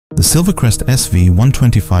The SilverCrest SV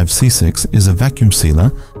 125C6 is a vacuum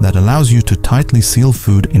sealer that allows you to tightly seal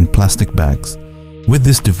food in plastic bags. With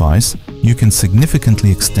this device, you can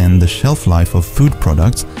significantly extend the shelf life of food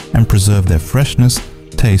products and preserve their freshness,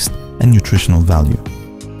 taste, and nutritional value.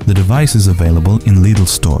 The device is available in Lidl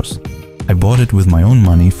stores. I bought it with my own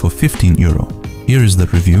money for €15. Here is the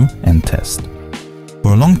review and test.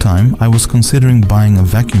 For a long time, I was considering buying a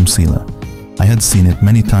vacuum sealer. I had seen it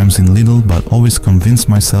many times in Lidl, but always convinced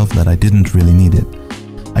myself that I didn't really need it.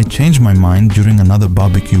 I changed my mind during another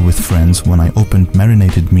barbecue with friends when I opened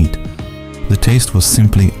marinated meat. The taste was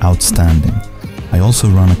simply outstanding. I also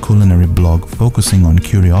run a culinary blog focusing on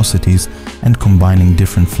curiosities and combining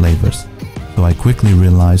different flavors. So I quickly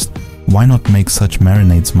realized, why not make such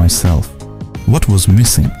marinades myself? What was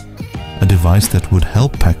missing? A device that would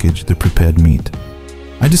help package the prepared meat.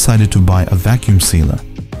 I decided to buy a vacuum sealer.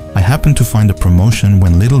 I happened to find a promotion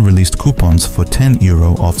when Lidl released coupons for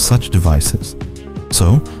 €10 off such devices.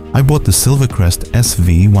 So I bought the SilverCrest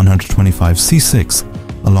SV 125C6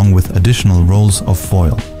 along with additional rolls of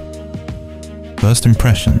foil. First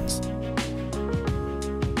impressions.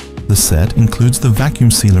 The set includes the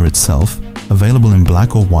vacuum sealer itself, available in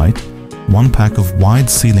black or white, one pack of wide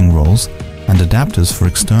sealing rolls, and adapters for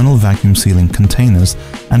external vacuum sealing containers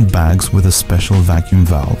and bags with a special vacuum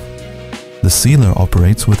valve. The sealer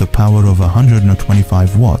operates with a power of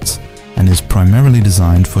 125 watts and is primarily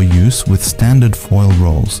designed for use with standard foil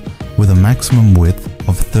rolls with a maximum width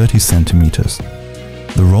of 30 centimeters.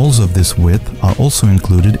 The rolls of this width are also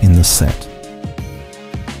included in the set.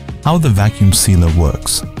 How the vacuum sealer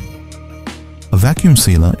works. A vacuum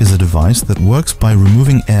sealer is a device that works by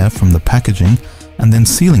removing air from the packaging and then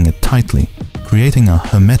sealing it tightly, creating a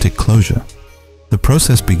hermetic closure. The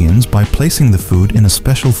process begins by placing the food in a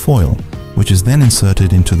special foil, which is then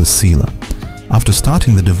inserted into the sealer. After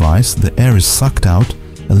starting the device, the air is sucked out,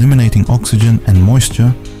 eliminating oxygen and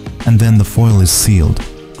moisture, and then the foil is sealed,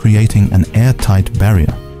 creating an airtight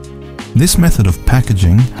barrier. This method of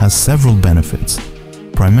packaging has several benefits.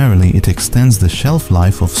 Primarily, it extends the shelf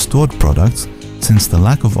life of stored products since the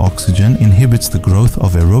lack of oxygen inhibits the growth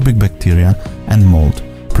of aerobic bacteria and mold,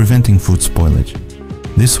 preventing food spoilage.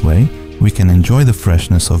 This way, we can enjoy the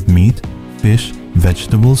freshness of meat, fish,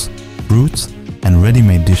 vegetables, fruits, and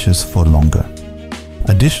ready-made dishes for longer.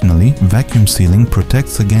 Additionally, vacuum sealing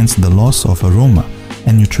protects against the loss of aroma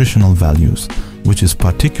and nutritional values, which is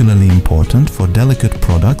particularly important for delicate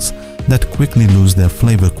products that quickly lose their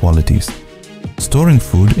flavor qualities. Storing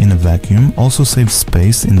food in a vacuum also saves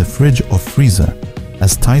space in the fridge or freezer,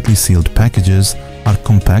 as tightly sealed packages are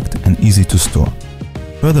compact and easy to store.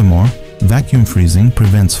 Furthermore, vacuum freezing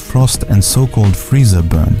prevents frost and so-called freezer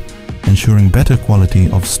burn, ensuring better quality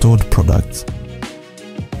of stored products.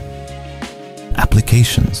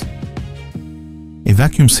 Applications. A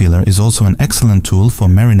vacuum sealer is also an excellent tool for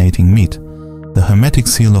marinating meat. The hermetic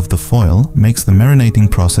seal of the foil makes the marinating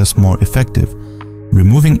process more effective.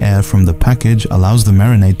 Removing air from the package allows the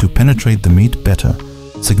marinade to penetrate the meat better,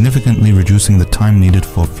 significantly reducing the time needed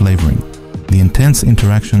for flavoring. The intense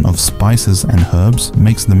interaction of spices and herbs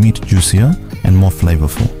makes the meat juicier and more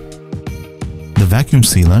flavorful. The vacuum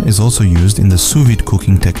sealer is also used in the sous vide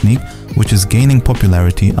cooking technique, which is gaining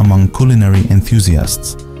popularity among culinary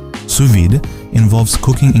enthusiasts. Sous vide involves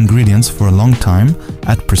cooking ingredients for a long time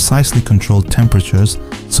at precisely controlled temperatures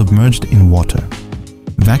submerged in water.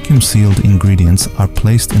 Vacuum-sealed ingredients are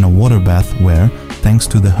placed in a water bath where, thanks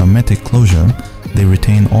to the hermetic closure, they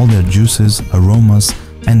retain all their juices, aromas,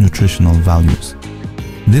 and nutritional values.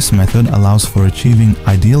 This method allows for achieving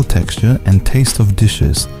ideal texture and taste of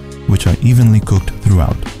dishes, which are evenly cooked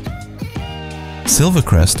throughout.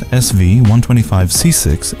 SilverCrest SV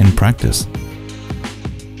 125C6 in practice.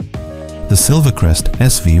 The SilverCrest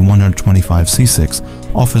SV 125C6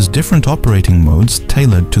 offers different operating modes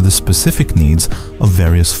tailored to the specific needs of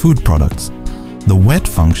various food products. The wet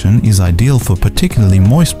function is ideal for particularly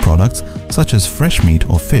moist products such as fresh meat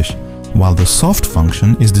or fish, while the soft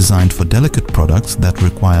function is designed for delicate products that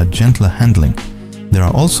require gentler handling. There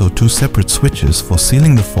are also two separate switches for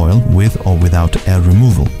sealing the foil with or without air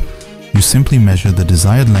removal. You simply measure the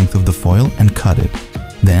desired length of the foil and cut it.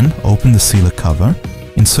 Then open the sealer cover,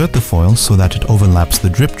 insert the foil so that it overlaps the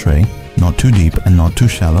drip tray, not too deep and not too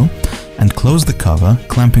shallow, and close the cover,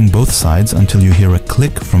 clamping both sides until you hear a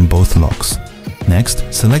click from both locks. Next,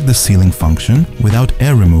 select the sealing function without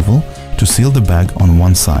air removal to seal the bag on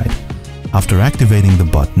one side. After activating the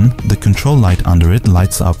button, the control light under it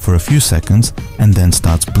lights up for a few seconds and then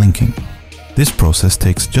starts blinking. This process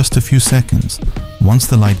takes just a few seconds. Once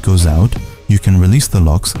the light goes out, you can release the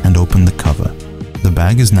locks and open the cover. The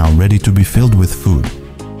bag is now ready to be filled with food.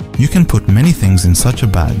 You can put many things in such a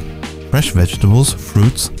bag: fresh vegetables,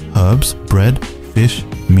 fruits, herbs, bread, fish,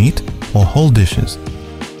 meat, or whole dishes.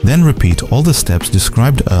 Then repeat all the steps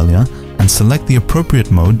described earlier and select the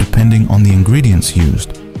appropriate mode depending on the ingredients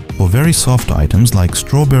used. For very soft items like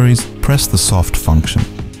strawberries, press the soft function.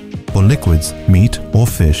 For liquids, meat or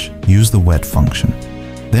fish, use the wet function.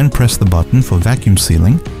 Then press the button for vacuum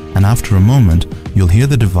sealing, and after a moment, you'll hear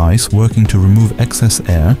the device working to remove excess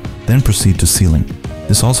air, then proceed to sealing.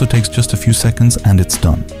 This also takes just a few seconds and it's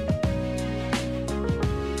done.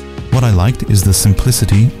 What I liked is the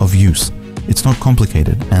simplicity of use. It's not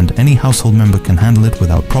complicated, and any household member can handle it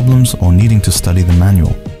without problems or needing to study the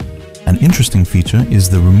manual. An interesting feature is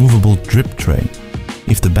the removable drip tray.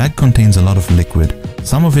 If the bag contains a lot of liquid,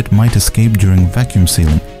 some of it might escape during vacuum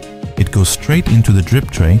sealing. It goes straight into the drip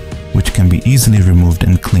tray, which can be easily removed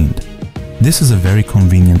and cleaned. This is a very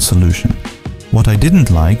convenient solution. What I didn't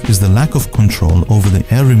like is the lack of control over the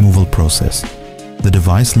air removal process. The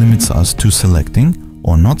device limits us to selecting,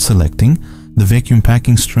 or not selecting, the vacuum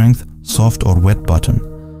packing strength, soft or wet button.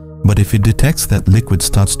 But if it detects that liquid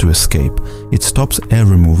starts to escape, it stops air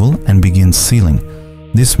removal and begins sealing.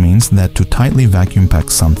 This means that to tightly vacuum pack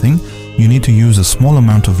something, you need to use a small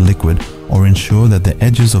amount of liquid or ensure that the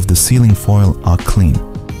edges of the sealing foil are clean.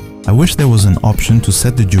 I wish there was an option to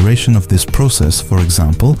set the duration of this process, for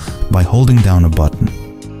example, by holding down a button.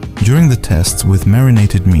 During the tests with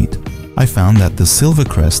marinated meat, I found that the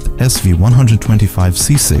SilverCrest SV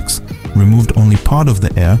 125C6 removed only part of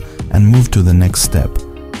the air and moved to the next step.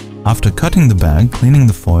 After cutting the bag, cleaning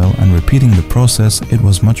the foil and repeating the process, it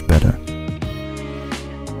was much better.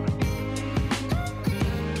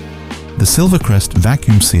 The SilverCrest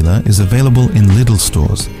vacuum sealer is available in Lidl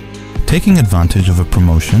stores. Taking advantage of a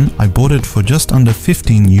promotion, I bought it for just under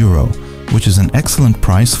 €15, which is an excellent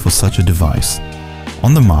price for such a device.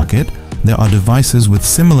 On the market, there are devices with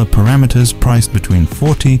similar parameters priced between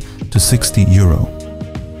 €40 to €60.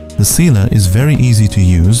 The sealer is very easy to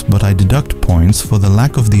use, but I deduct points for the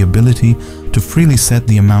lack of the ability to freely set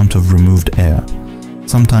the amount of removed air.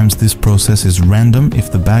 Sometimes this process is random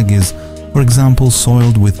if the bag is, for example,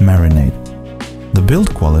 soiled with marinade. The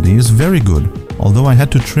build quality is very good, although I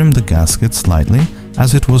had to trim the gasket slightly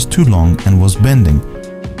as it was too long and was bending.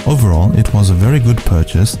 Overall, it was a very good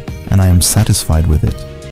purchase and I am satisfied with it.